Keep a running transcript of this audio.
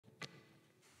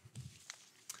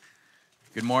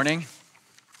Good morning.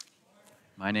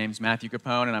 My name's Matthew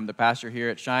Capone, and I'm the pastor here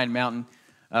at Cheyenne Mountain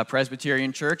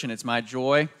Presbyterian Church, and it's my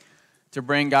joy to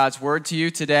bring God's Word to you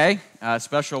today. A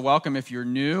special welcome if you're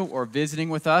new or visiting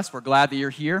with us. We're glad that you're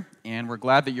here, and we're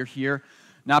glad that you're here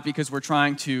not because we're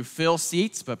trying to fill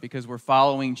seats, but because we're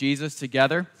following Jesus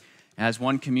together as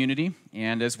one community.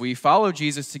 And as we follow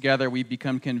Jesus together, we've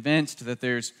become convinced that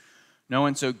there's no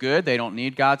one so good they don't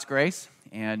need God's grace,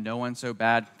 and no one so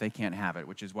bad they can't have it,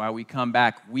 which is why we come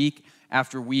back week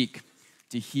after week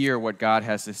to hear what God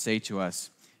has to say to us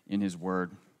in His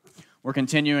Word. We're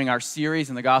continuing our series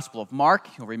in the Gospel of Mark.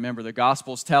 You'll remember the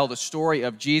Gospels tell the story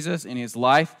of Jesus in His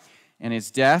life and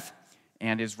His death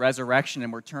and His resurrection,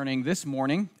 and we're turning this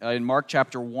morning in Mark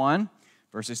chapter 1,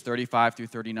 verses 35 through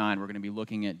 39. We're going to be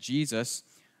looking at Jesus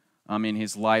in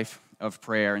His life of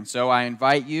prayer. And so I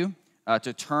invite you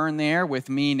to turn there with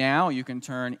me now. You can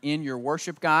turn in your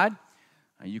worship guide.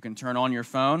 You can turn on your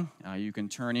phone. You can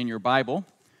turn in your Bible.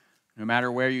 No matter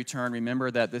where you turn,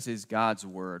 remember that this is God's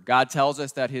Word. God tells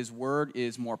us that His Word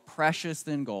is more precious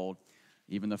than gold,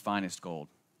 even the finest gold,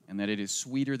 and that it is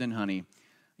sweeter than honey,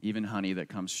 even honey that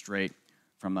comes straight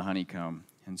from the honeycomb.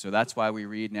 And so that's why we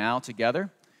read now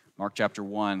together, Mark chapter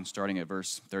 1, starting at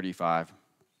verse 35.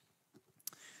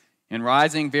 And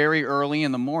rising very early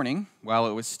in the morning, while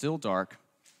it was still dark,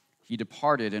 he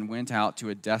departed and went out to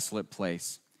a desolate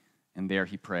place, and there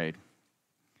he prayed.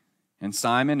 And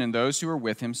Simon and those who were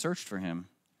with him searched for him,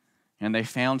 and they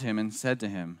found him and said to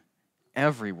him,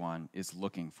 "Everyone is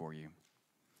looking for you."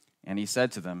 And he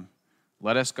said to them,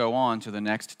 "Let us go on to the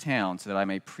next town, so that I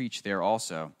may preach there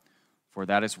also, for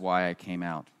that is why I came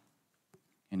out."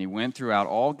 And he went throughout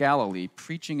all Galilee,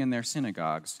 preaching in their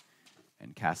synagogues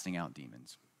and casting out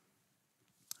demons.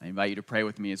 I invite you to pray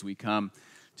with me as we come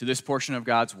to this portion of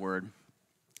God's Word.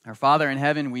 Our Father in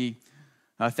heaven, we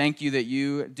thank you that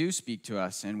you do speak to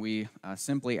us, and we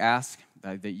simply ask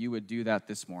that you would do that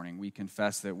this morning. We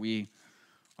confess that we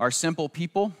are simple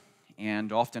people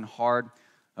and often hard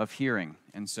of hearing,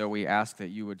 and so we ask that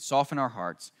you would soften our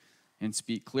hearts and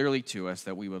speak clearly to us,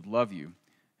 that we would love you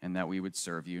and that we would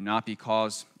serve you, not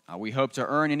because we hope to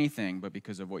earn anything, but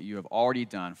because of what you have already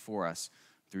done for us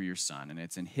through your Son. And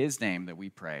it's in His name that we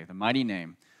pray, the mighty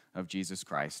name of Jesus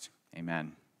Christ.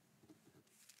 Amen.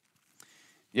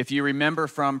 If you remember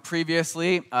from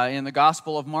previously in the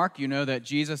Gospel of Mark, you know that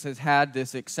Jesus has had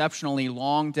this exceptionally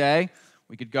long day.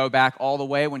 We could go back all the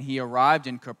way when he arrived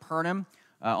in Capernaum.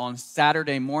 On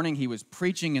Saturday morning, he was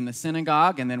preaching in the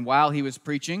synagogue, and then while he was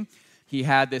preaching, he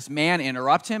had this man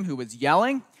interrupt him who was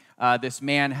yelling. This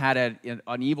man had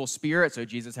an evil spirit, so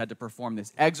Jesus had to perform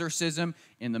this exorcism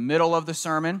in the middle of the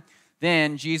sermon.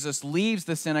 Then Jesus leaves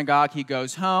the synagogue. He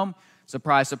goes home.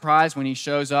 Surprise, surprise, when he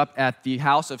shows up at the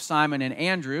house of Simon and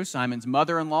Andrew, Simon's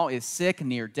mother-in-law is sick,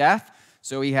 near death,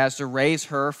 so he has to raise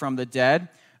her from the dead.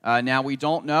 Now, we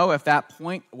don't know at that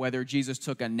point whether Jesus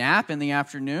took a nap in the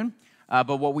afternoon,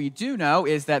 but what we do know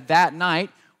is that that night,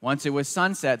 once it was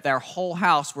sunset, their whole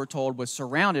house, we're told, was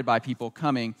surrounded by people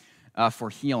coming for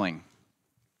healing.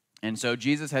 And so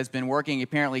Jesus has been working. He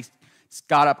apparently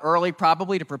got up early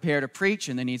probably to prepare to preach,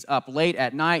 and then he's up late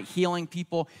at night healing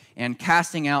people and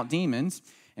casting out demons.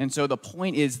 And so the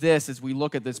point is this, as we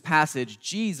look at this passage,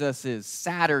 Jesus'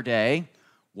 Saturday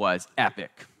was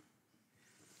epic.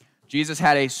 Jesus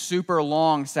had a super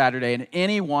long Saturday, and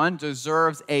anyone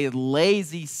deserves a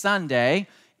lazy Sunday.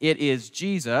 It is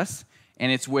Jesus.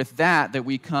 And it's with that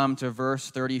we come to verse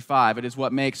 35. It is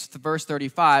what makes verse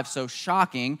 35 so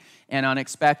shocking and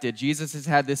unexpected. Jesus has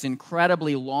had this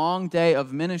incredibly long day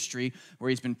of ministry where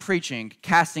he's been preaching,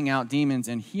 casting out demons,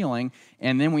 and healing.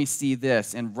 And then we see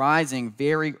this. And rising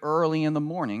very early in the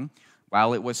morning,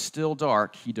 while it was still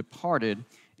dark, he departed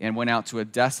and went out to a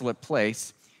desolate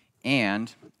place,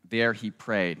 and there he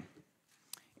prayed.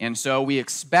 And so we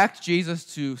expect Jesus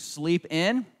to sleep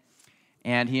in,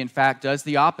 and he, in fact, does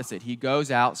the opposite. He goes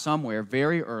out somewhere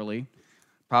very early,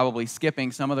 probably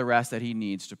skipping some of the rest that he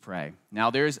needs to pray.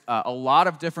 Now, there's a lot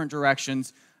of different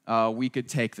directions we could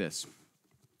take this.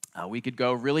 We could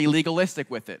go really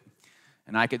legalistic with it.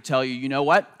 And I could tell you, you know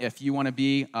what? If you want to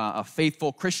be a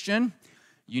faithful Christian,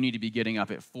 you need to be getting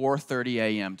up at 4:30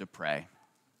 a.m. to pray.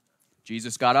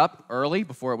 Jesus got up early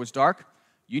before it was dark.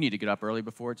 You need to get up early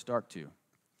before it's dark too.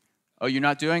 Oh, you're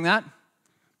not doing that?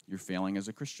 You're failing as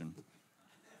a Christian.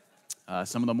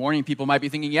 Some of the morning people might be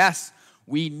thinking, yes,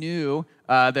 we knew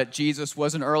that Jesus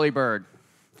was an early bird.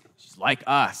 He's like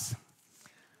us.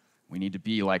 We need to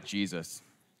be like Jesus.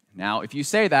 Now, if you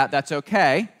say that, that's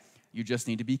okay. You just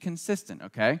need to be consistent,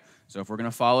 okay? So if we're going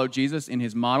to follow Jesus in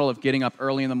his model of getting up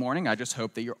early in the morning, I just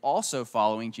hope that you're also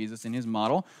following Jesus in his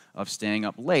model of staying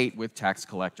up late with tax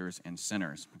collectors and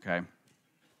sinners, okay?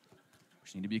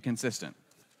 just need to be consistent.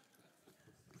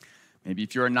 Maybe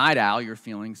if you're a night owl, you're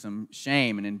feeling some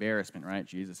shame and embarrassment, right?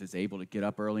 Jesus is able to get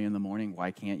up early in the morning.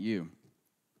 Why can't you?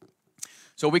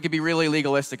 So we could be really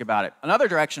legalistic about it. Another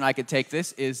direction I could take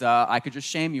this is I could just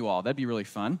shame you all. That'd be really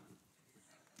fun.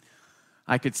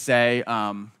 I could say,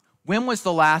 when was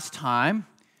the last time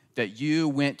that you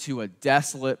went to a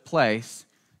desolate place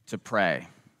to pray?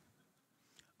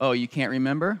 Oh, you can't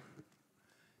remember?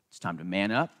 It's time to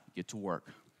man up, get to work.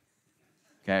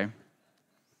 Okay?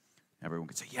 Everyone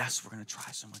could say, yes, we're going to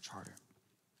try so much harder.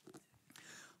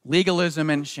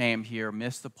 Legalism and shame here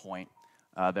miss the point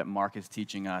that Mark is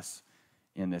teaching us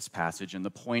in this passage. And the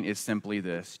point is simply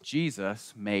this: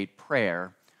 Jesus made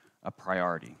prayer a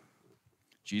priority.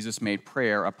 Jesus made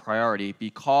prayer a priority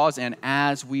because and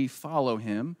as we follow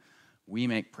him, we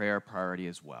make prayer a priority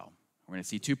as well. We're going to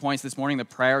see 2 points this morning: the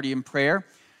priority in prayer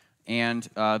and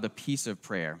the peace of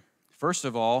prayer. First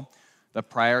of all, the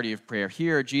priority of prayer.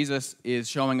 Here, Jesus is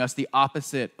showing us the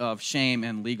opposite of shame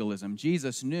and legalism.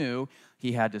 Jesus knew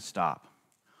he had to stop.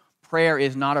 Prayer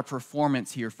is not a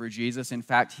performance here for Jesus. In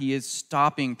fact, he is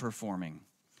stopping performing.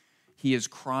 He is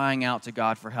crying out to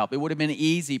God for help. It would have been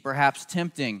easy, perhaps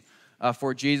tempting,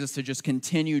 for Jesus to just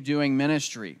continue doing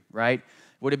ministry, right? It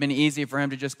would have been easy for him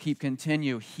to just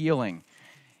continue healing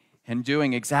and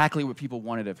doing exactly what people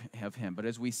wanted of him. But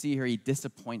as we see here, he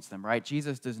disappoints them, right?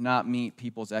 Jesus does not meet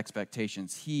people's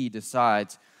expectations. He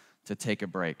decides to take a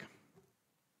break.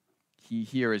 He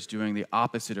here is doing the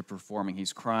opposite of performing.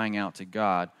 He's crying out to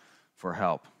God for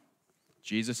help.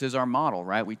 Jesus is our model,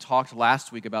 right? We talked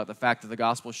last week about the fact that the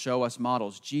Gospels show us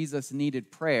models. Jesus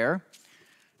needed prayer.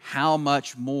 How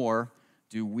much more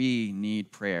do we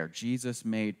need prayer? Jesus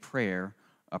made prayer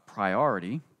a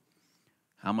priority.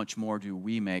 How much more do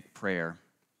we make prayer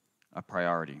a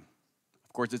priority?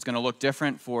 Of course, it's going to look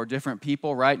different for different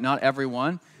people, right? Not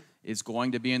everyone is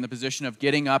going to be in the position of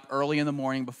getting up early in the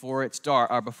morning before it's dark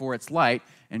or before it's light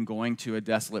and going to a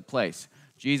desolate place.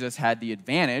 Jesus had the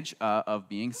advantage of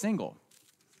being single.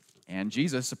 And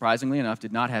Jesus, surprisingly enough,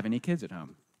 did not have any kids at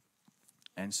home.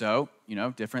 And so,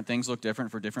 different things look different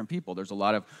for different people. There's a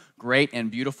lot of great and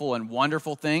beautiful and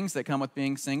wonderful things that come with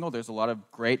being single. There's a lot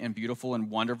of great and beautiful and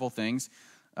wonderful things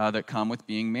that come with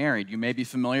being married. You may be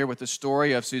familiar with the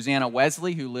story of Susanna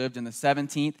Wesley, who lived in the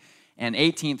 17th and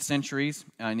 18th centuries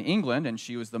in England, and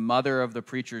she was the mother of the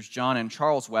preachers John and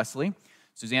Charles Wesley.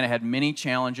 Susanna had many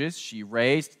challenges. She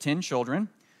raised 10 children,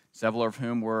 several of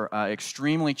whom were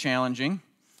extremely challenging.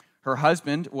 Her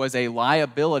husband was a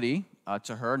liability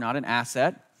to her, not an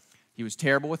asset. He was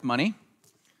terrible with money.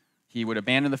 He would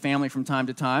abandon the family from time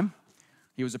to time.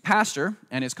 He was a pastor,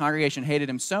 and his congregation hated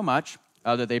him so much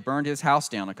that they burned his house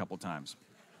down a couple times.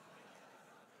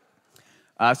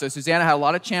 So Susanna had a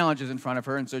lot of challenges in front of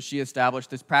her, and so she established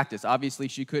this practice. Obviously,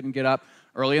 she couldn't get up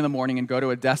early in the morning and go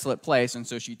to a desolate place, and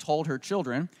so she told her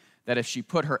children that if she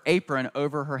put her apron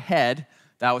over her head,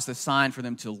 that was the sign for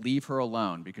them to leave her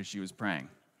alone because she was praying.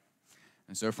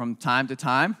 And so from time to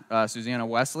time, Susanna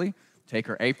Wesley take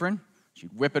her apron,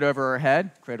 she'd whip it over her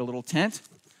head, create a little tent,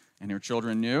 and her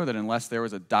children knew that unless there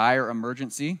was a dire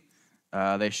emergency,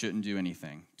 they shouldn't do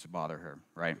anything to bother her,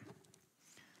 right?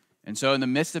 And so in the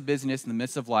midst of business, in the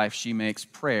midst of life, she makes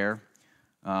prayer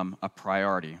a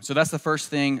priority. So that's the first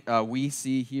thing we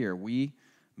see here. We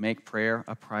make prayer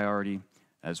a priority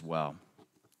as well.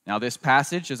 Now this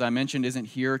passage, as I mentioned, isn't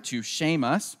here to shame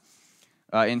us.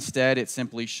 Instead, it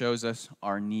simply shows us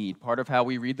our need. Part of how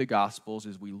we read the Gospels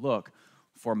is we look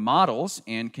for models,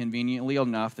 and conveniently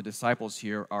enough, the disciples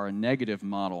here are a negative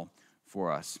model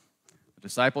for us. The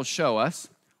disciples show us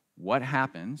what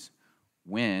happens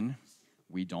when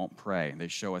we don't pray. They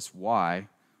show us why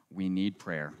we need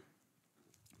prayer.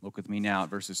 Look with me now at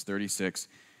verses 36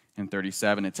 and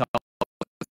 37. It tells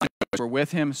us we're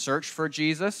with him, searched for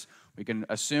Jesus. We can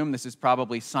assume this is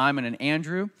probably Simon and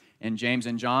Andrew and James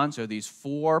and John. So these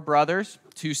four brothers,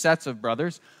 two sets of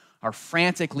brothers, are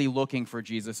frantically looking for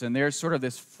Jesus. And there's sort of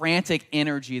this frantic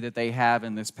energy that they have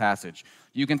in this passage.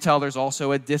 You can tell there's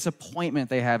also a disappointment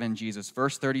they have in Jesus.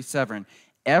 Verse 37,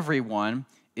 everyone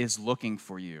is looking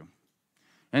for you.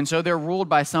 And so they're ruled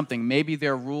by something. Maybe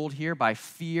they're ruled here by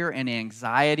fear and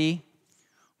anxiety.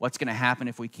 What's going to happen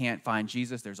if we can't find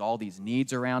Jesus? There's all these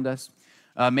needs around us.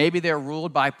 Maybe they're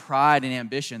ruled by pride and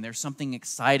ambition. There's something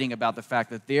exciting about the fact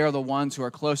that they're the ones who are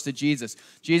close to Jesus.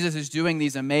 Jesus is doing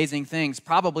these amazing things.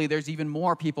 Probably there's even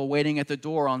more people waiting at the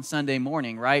door on Sunday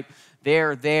morning, right?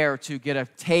 They're there to get a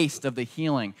taste of the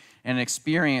healing and an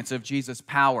experience of Jesus'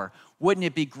 power. Wouldn't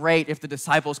it be great if the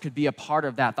disciples could be a part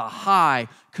of that? The high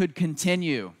could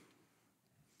continue.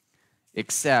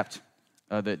 Except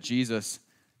that Jesus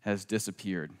has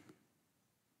disappeared.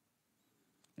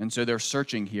 And so they're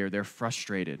searching here. They're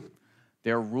frustrated.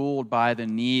 They're ruled by the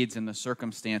needs and the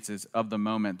circumstances of the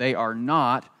moment. They are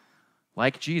not,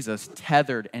 like Jesus,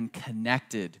 tethered and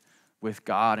connected with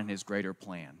God and his greater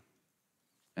plan.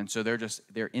 And so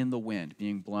they're in the wind,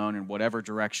 being blown in whatever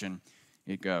direction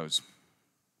it goes.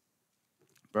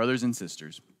 Brothers and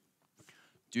sisters,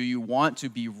 do you want to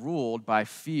be ruled by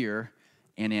fear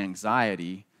and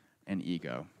anxiety and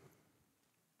ego?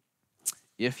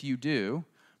 If you do,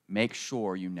 make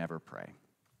sure you never pray.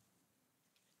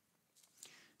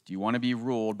 Do you want to be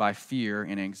ruled by fear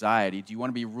and anxiety? Do you want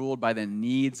to be ruled by the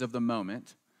needs of the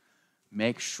moment?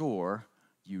 Make sure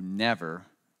you never,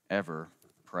 ever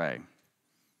pray.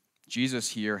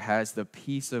 Jesus here has the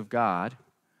peace of God.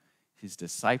 His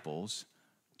disciples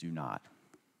do not.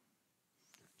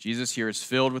 Jesus here is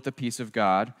filled with the peace of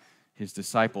God. His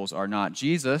disciples are not.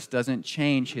 Jesus doesn't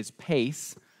change his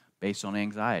pace based on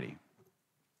anxiety.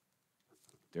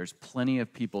 There's plenty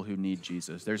of people who need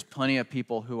Jesus. There's plenty of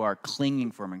people who are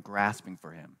clinging for him and grasping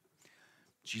for him.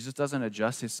 Jesus doesn't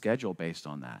adjust his schedule based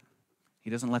on that. He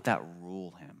doesn't let that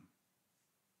rule him.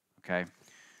 Okay?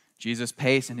 Jesus'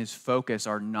 pace and his focus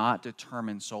are not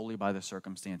determined solely by the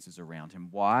circumstances around him.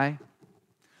 Why?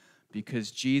 Because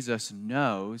Jesus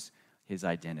knows his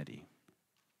identity.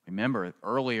 Remember,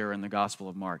 earlier in the Gospel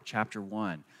of Mark, chapter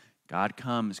 1, God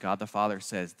the Father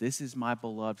says, "This is my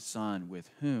beloved Son with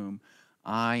whom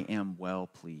I am well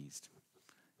pleased."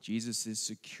 Jesus is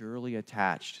securely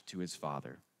attached to his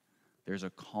Father. There's a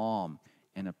calm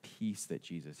and a peace that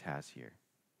Jesus has here.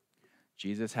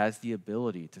 Jesus has the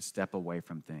ability to step away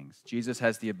from things. Jesus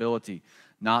has the ability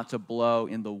not to blow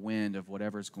in the wind of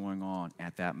whatever's going on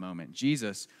at that moment.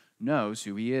 Jesus knows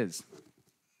who he is.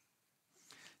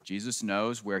 Jesus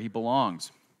knows where he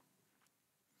belongs.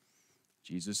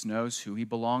 Jesus knows who he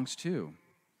belongs to.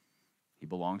 He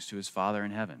belongs to his Father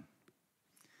in heaven.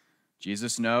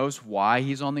 Jesus knows why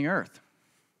he's on the earth.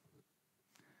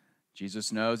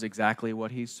 Jesus knows exactly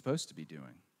what he's supposed to be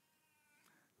doing.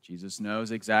 Jesus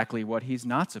knows exactly what he's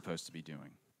not supposed to be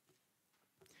doing.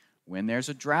 When there's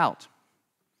a drought,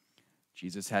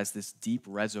 Jesus has this deep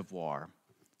reservoir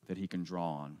that he can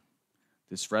draw on.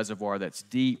 This reservoir that's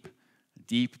deep,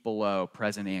 deep below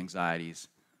present anxieties,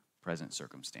 present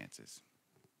circumstances.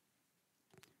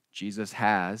 Jesus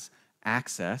has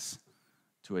access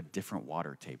to a different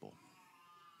water table.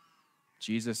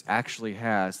 Jesus actually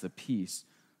has the peace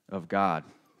of God.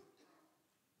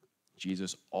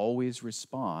 Jesus always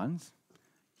responds.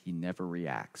 He never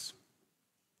reacts.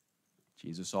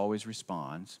 Jesus always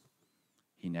responds.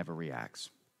 He never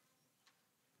reacts.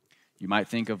 You might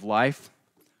think of life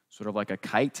sort of like a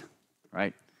kite,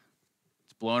 right?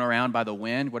 It's blown around by the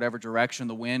wind. Whatever direction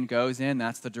the wind goes in,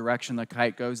 that's the direction the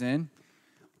kite goes in.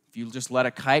 If you just let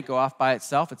a kite go off by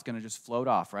itself, it's going to just float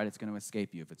off, right? It's going to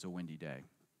escape you if it's a windy day.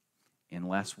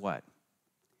 Unless what?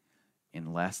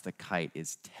 Unless the kite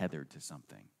is tethered to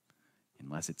something.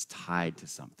 Unless it's tied to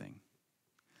something.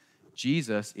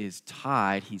 Jesus is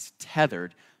tied, he's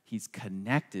tethered, he's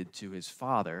connected to his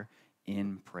Father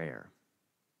in prayer.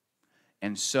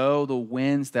 And so the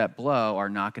winds that blow are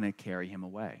not going to carry him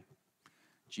away.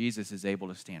 Jesus is able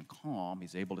to stand calm,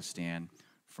 he's able to stand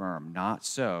firm. Not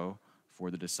so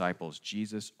for the disciples.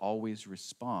 Jesus always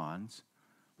responds,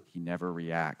 he never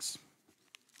reacts.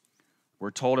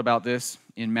 We're told about this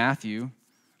in Matthew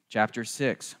chapter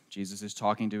 6. Jesus is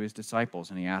talking to his disciples,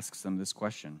 and he asks them this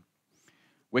question.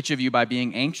 Which of you, by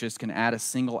being anxious, can add a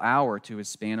single hour to his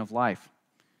span of life?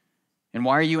 And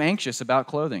why are you anxious about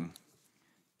clothing?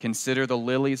 Consider the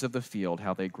lilies of the field,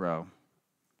 how they grow.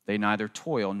 They neither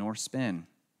toil nor spin.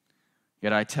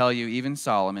 Yet I tell you, even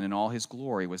Solomon in all his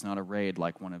glory was not arrayed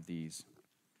like one of these.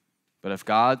 But if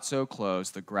God so clothes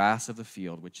the grass of the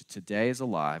field, which today is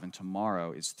alive and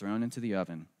tomorrow is thrown into the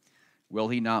oven, will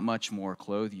he not much more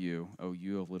clothe you, O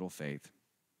you of little faith?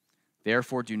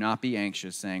 Therefore do not be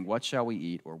anxious, saying, what shall we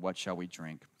eat, or what shall we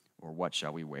drink, or what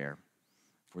shall we wear?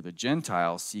 For the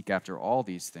Gentiles seek after all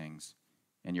these things,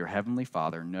 and your heavenly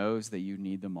Father knows that you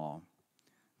need them all.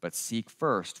 But seek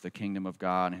first the kingdom of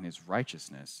God and his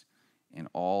righteousness, and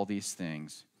all these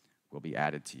things will be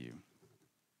added to you.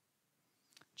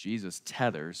 Jesus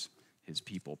tethers his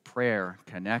people. Prayer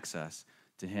connects us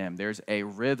to him. There's a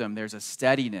rhythm, there's a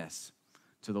steadiness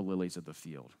to the lilies of the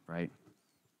field, right?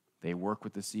 They work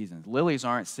with the seasons. Lilies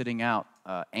aren't sitting out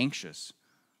anxious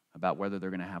about whether they're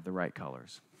going to have the right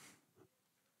colors.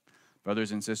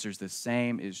 Brothers and sisters, the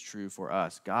same is true for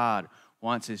us. God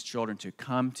wants his children to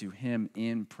come to him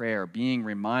in prayer, being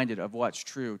reminded of what's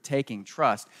true, taking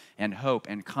trust and hope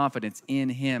and confidence in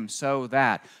him so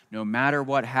that no matter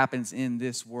what happens in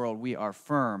this world, we are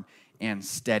firm and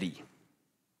steady.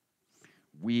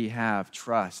 We have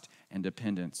trust and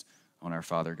dependence on our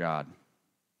Father God.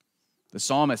 The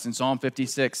psalmist in Psalm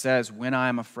 56 says, when I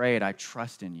am afraid, I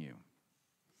trust in you.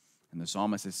 And the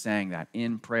psalmist is saying that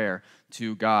in prayer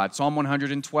to God. Psalm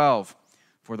 112,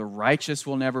 for the righteous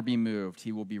will never be moved.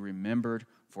 He will be remembered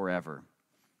forever.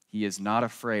 He is not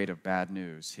afraid of bad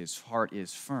news. His heart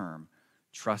is firm,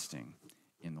 trusting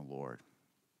in the Lord.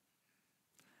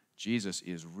 Jesus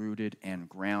is rooted and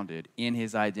grounded in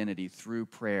his identity through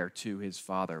prayer to his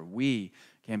Father. We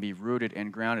can be rooted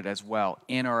and grounded as well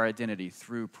in our identity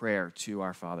through prayer to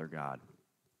our Father God.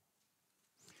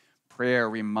 Prayer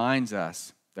reminds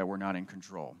us that we're not in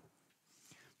control.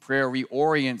 Prayer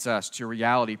reorients us to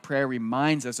reality. Prayer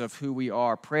reminds us of who we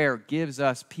are. Prayer gives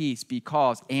us peace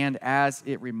because and as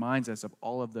it reminds us of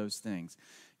all of those things,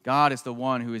 God is the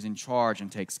one who is in charge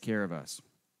and takes care of us.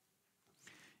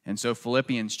 And so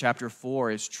Philippians chapter 4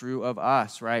 is true of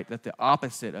us, right? That the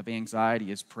opposite of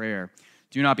anxiety is prayer.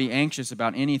 Do not be anxious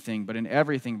about anything, but in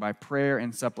everything by prayer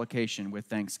and supplication with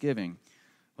thanksgiving,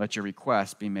 let your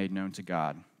requests be made known to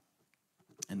God.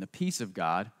 And the peace of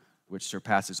God, which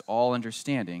surpasses all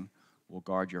understanding, will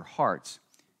guard your hearts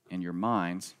and your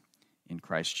minds in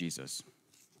Christ Jesus.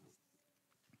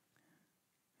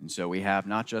 And so we have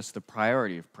not just the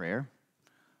priority of prayer,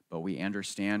 but we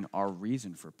understand our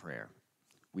reason for prayer.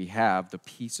 We have the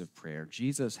peace of prayer.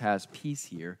 Jesus has peace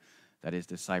here that his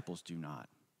disciples do not.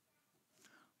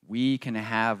 We can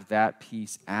have that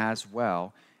peace as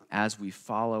well as we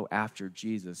follow after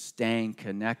Jesus, staying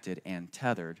connected and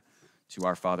tethered to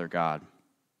our Father God.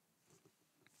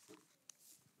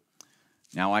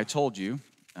 Now, I told you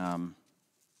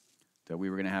that we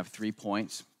were going to have 3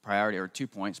 points, 2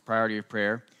 points, priority of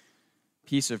prayer,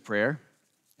 peace of prayer,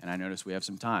 and I noticed we have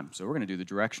some time, so we're going to do the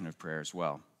direction of prayer as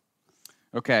well.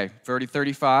 Okay,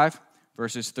 35,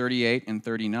 verses 38 and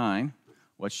 39,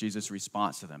 what's Jesus'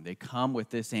 response to them? They come with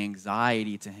this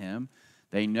anxiety to him.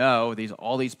 They know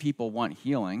all these people want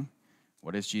healing.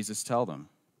 What does Jesus tell them?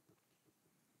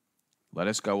 Let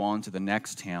us go on to the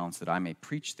next towns that I may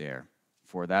preach there,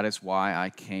 for that is why I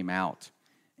came out.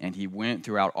 And he went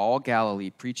throughout all Galilee,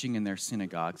 preaching in their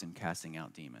synagogues and casting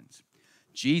out demons.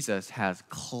 Jesus has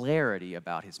clarity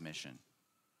about his mission.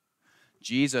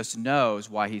 Jesus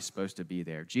knows why he's supposed to be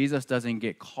there. Jesus doesn't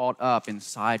get caught up in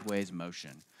sideways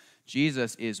motion.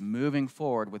 Jesus is moving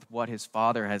forward with what his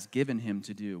Father has given him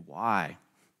to do. Why?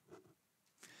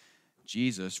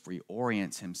 Jesus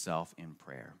reorients himself in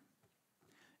prayer.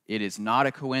 It is not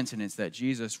a coincidence that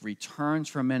Jesus returns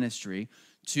from ministry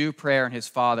to prayer and his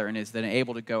Father and is then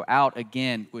able to go out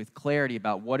again with clarity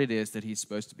about what it is that he's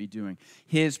supposed to be doing.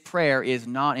 His prayer is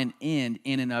not an end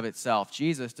in and of itself.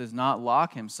 Jesus does not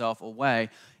lock himself away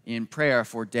in prayer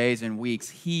for days and weeks.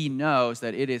 He knows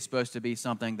that it is supposed to be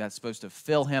something that's supposed to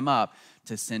fill him up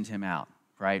to send him out,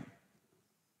 right?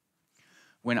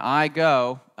 When I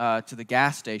go to the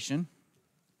gas station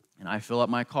and I fill up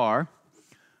my car,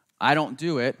 I don't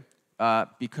do it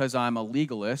because I'm a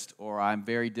legalist or I'm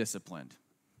very disciplined.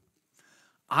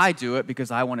 I do it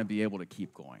because I want to be able to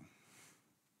keep going.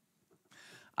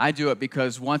 I do it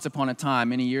because once upon a time,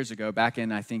 many years ago, back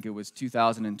in, I think it was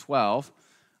 2012,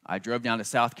 I drove down to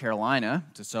South Carolina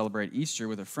to celebrate Easter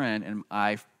with a friend, and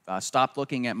I stopped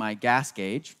looking at my gas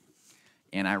gauge,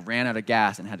 and I ran out of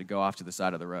gas and had to go off to the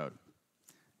side of the road.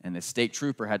 And the state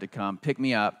trooper had to come pick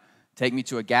me up, take me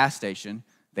to a gas station.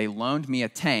 They loaned me a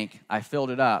tank. I filled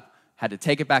it up, had to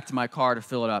take it back to my car to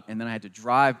fill it up, and then I had to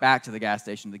drive back to the gas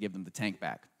station to give them the tank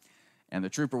back. And the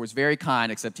trooper was very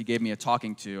kind, except he gave me a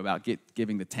talking to about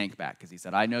giving the tank back, because he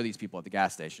said, I know these people at the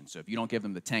gas station, so if you don't give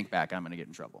them the tank back, I'm going to get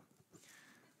in trouble.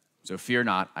 So fear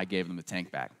not, I gave them the tank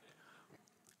back.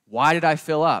 Why did I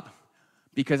fill up?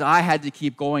 Because I had to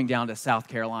keep going down to South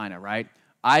Carolina, right?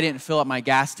 I didn't fill up my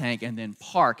gas tank and then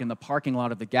park in the parking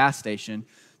lot of the gas station,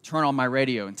 turn on my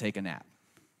radio, and take a nap.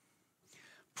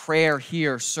 Prayer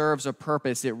here serves a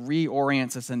purpose. It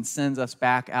reorients us and sends us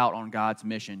back out on God's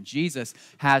mission. Jesus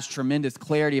has tremendous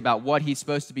clarity about what he's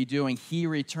supposed to be doing. He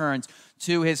returns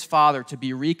to his Father to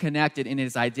be reconnected in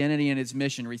his identity and his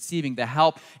mission, receiving the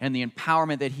help and the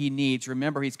empowerment that he needs.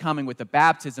 Remember, he's coming with the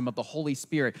baptism of the Holy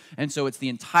Spirit. And so it's the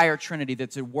entire Trinity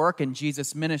that's at work in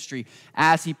Jesus' ministry.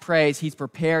 As he prays, he's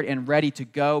prepared and ready to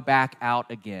go back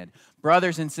out again.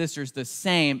 Brothers and sisters, the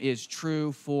same is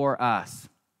true for us.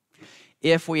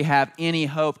 If we have any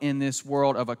hope in this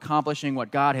world of accomplishing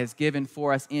what God has given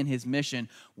for us in his mission,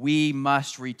 we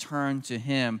must return to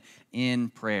him in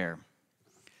prayer.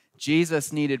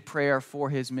 Jesus needed prayer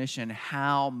for his mission.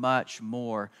 How much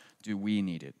more do we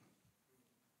need it?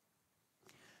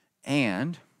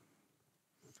 And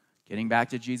getting back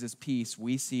to Jesus' peace,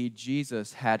 we see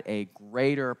Jesus had a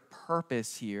greater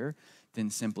purpose here than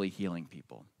simply healing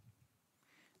people.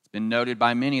 It's been noted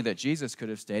by many that Jesus could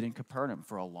have stayed in Capernaum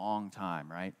for a long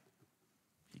time, right?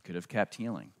 He could have kept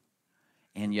healing.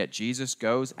 And yet Jesus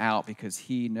goes out because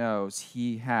he knows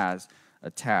he has a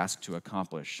task to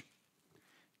accomplish.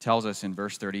 Tells us in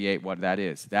verse 38 what that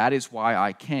is. That is why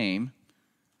I came,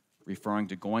 referring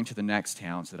to going to the next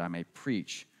town so that I may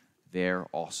preach there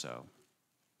also.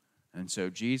 And so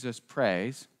Jesus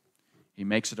prays. He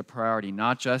makes it a priority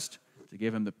not just to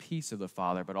give him the peace of the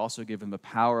Father, but also give him the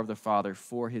power of the Father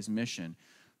for his mission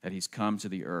that he's come to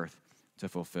the earth to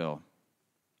fulfill.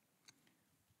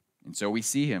 And so we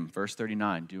see him, verse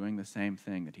 39, doing the same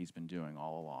thing that he's been doing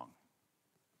all along.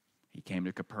 He came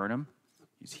to Capernaum.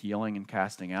 He's healing and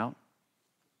casting out.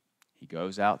 He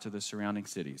goes out to the surrounding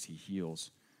cities. He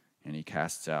heals and he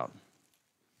casts out.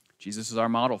 Jesus is our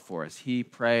model for us. He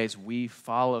prays. We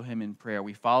follow him in prayer.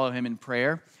 We follow him in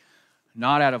prayer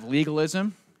not out of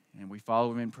legalism, and we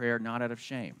follow him in prayer not out of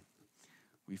shame.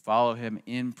 We follow him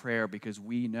in prayer because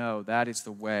we know that is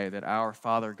the way that our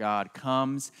Father God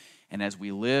comes, and as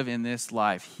we live in this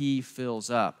life, he fills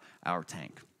up our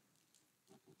tank.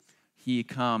 He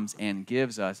comes and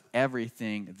gives us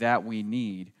everything that we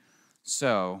need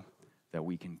so that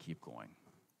we can keep going.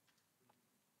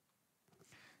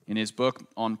 In his book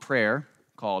on prayer,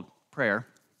 called Prayer,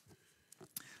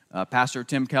 Pastor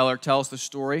Tim Keller tells the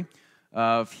story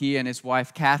of he and his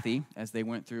wife, Kathy, as they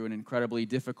went through an incredibly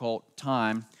difficult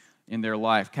time in their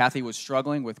life. Kathy was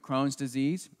struggling with Crohn's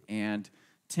disease, and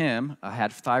Tim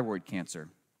had thyroid cancer.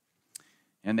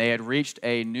 And they had reached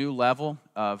a new level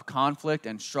of conflict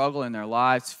and struggle in their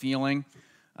lives, feeling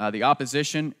the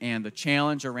opposition and the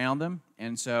challenge around them.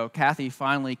 And so Kathy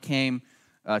finally came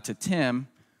to Tim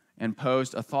and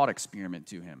posed a thought experiment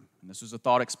to him. And this was a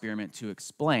thought experiment to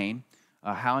explain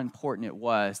how important it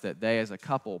was that they as a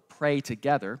couple pray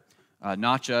together,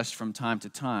 not just from time to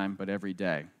time, but every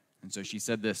day. And so she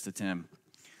said this to Tim: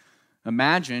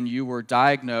 imagine you were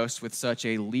diagnosed with such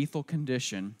a lethal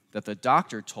condition that the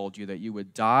doctor told you that you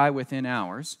would die within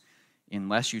hours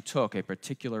unless you took a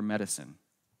particular medicine,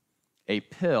 a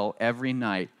pill every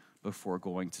night before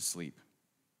going to sleep.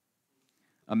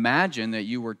 Imagine that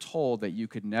you were told that you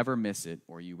could never miss it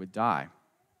or you would die.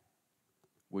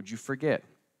 Would you forget?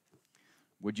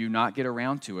 Would you not get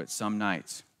around to it some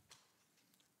nights?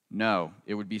 No,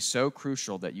 it would be so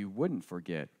crucial that you wouldn't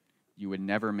forget, you would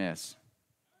never miss.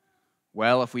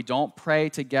 Well, if we don't pray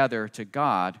together to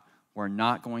God, we're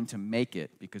not going to make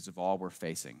it because of all we're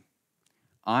facing.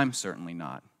 I'm certainly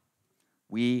not.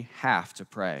 We have to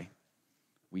pray.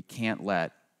 We can't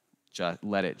let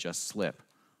it just slip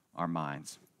our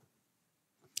minds.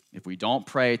 If we don't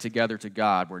pray together to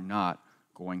God, we're not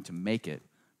going to make it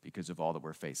because of all that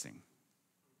we're facing.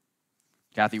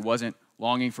 Kathy wasn't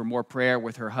longing for more prayer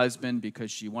with her husband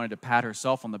because she wanted to pat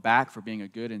herself on the back for being a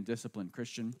good and disciplined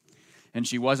Christian. And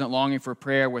she wasn't longing for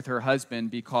prayer with her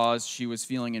husband because she was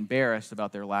feeling embarrassed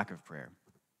about their lack of prayer.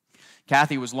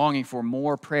 Kathy was longing for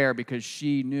more prayer because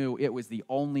she knew it was the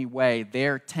only way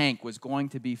their tank was going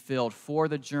to be filled for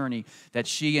the journey that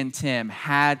she and Tim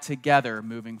had together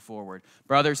moving forward.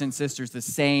 Brothers and sisters, the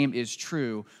same is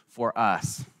true for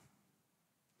us.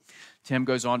 Tim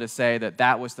goes on to say that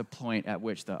that was the point at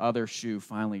which the other shoe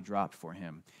finally dropped for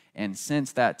him. And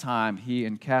since that time, he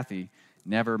and Kathy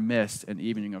never missed an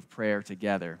evening of prayer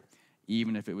together,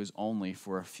 even if it was only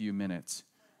for a few minutes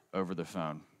over the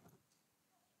phone.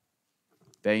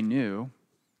 They knew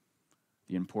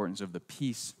the importance of the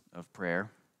peace of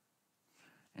prayer,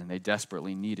 and they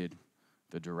desperately needed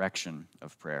the direction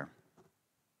of prayer.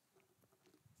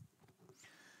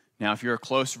 Now, if you're a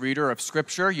close reader of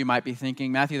Scripture, you might be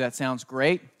thinking, Matthew, that sounds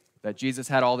great, that Jesus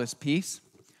had all this peace,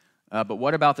 but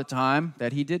what about the time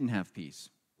that he didn't have peace?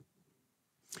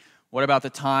 What about the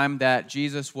time that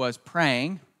Jesus was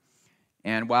praying,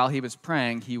 and while he was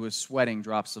praying, he was sweating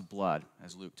drops of blood,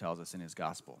 as Luke tells us in his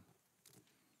gospel?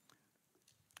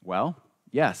 Well,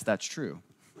 yes, that's true.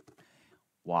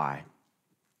 Why?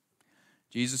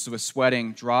 Jesus was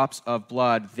sweating drops of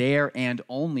blood there and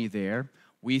only there.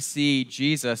 We see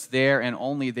Jesus there and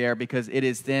only there because it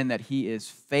is then that he is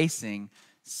facing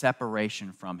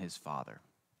separation from his Father.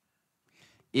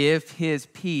 If his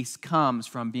peace comes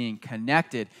from being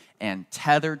connected and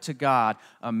tethered to God,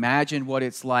 imagine what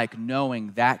it's like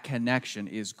knowing that connection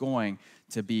is going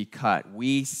to be cut.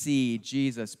 We see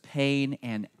Jesus' pain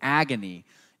and agony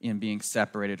in being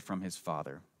separated from his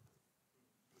Father.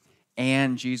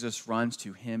 And Jesus runs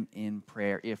to him in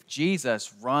prayer. If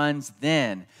Jesus runs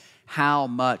then, how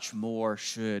much more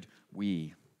should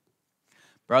we?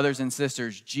 Brothers and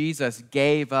sisters, Jesus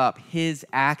gave up his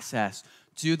access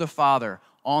to the Father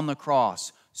on the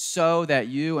cross so that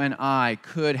you and I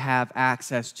could have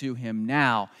access to him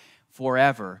now,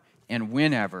 forever, and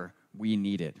whenever we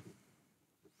need it.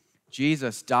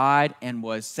 Jesus died and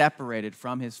was separated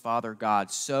from his Father God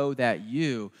so that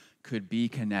you could be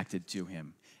connected to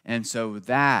him. And so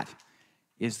that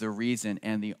is the reason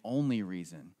and the only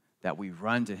reason that we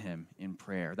run to him in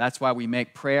prayer. That's why we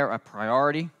make prayer a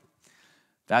priority.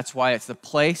 That's why it's the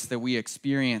place that we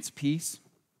experience peace.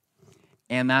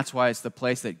 And that's why it's the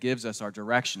place that gives us our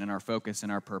direction and our focus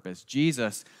and our purpose.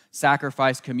 Jesus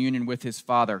sacrificed communion with his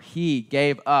Father. He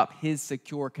gave up his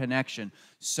secure connection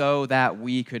so that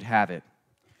we could have it.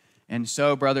 And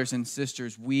so, brothers and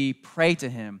sisters, we pray to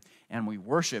him and we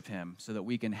worship him so that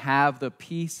we can have the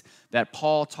peace that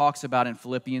Paul talks about in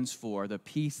Philippians 4, the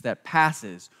peace that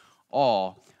passes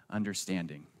all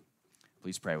understanding.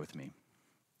 Please pray with me.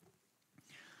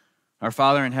 Our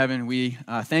Father in heaven, we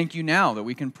thank you now that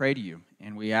we can pray to you,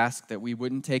 and we ask that we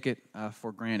wouldn't take it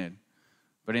for granted,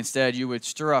 but instead you would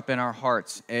stir up in our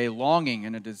hearts a longing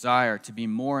and a desire to be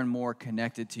more and more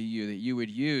connected to you, that you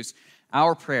would use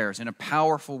our prayers in a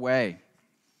powerful way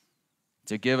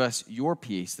to give us your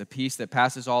peace, the peace that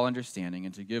passes all understanding,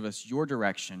 and to give us your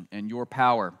direction and your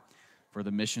power for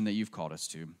the mission that you've called us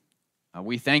to.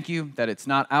 We thank you that it's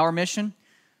not our mission,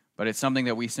 but it's something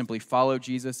that we simply follow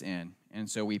Jesus in. And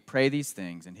so we pray these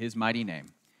things in his mighty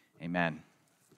name. Amen.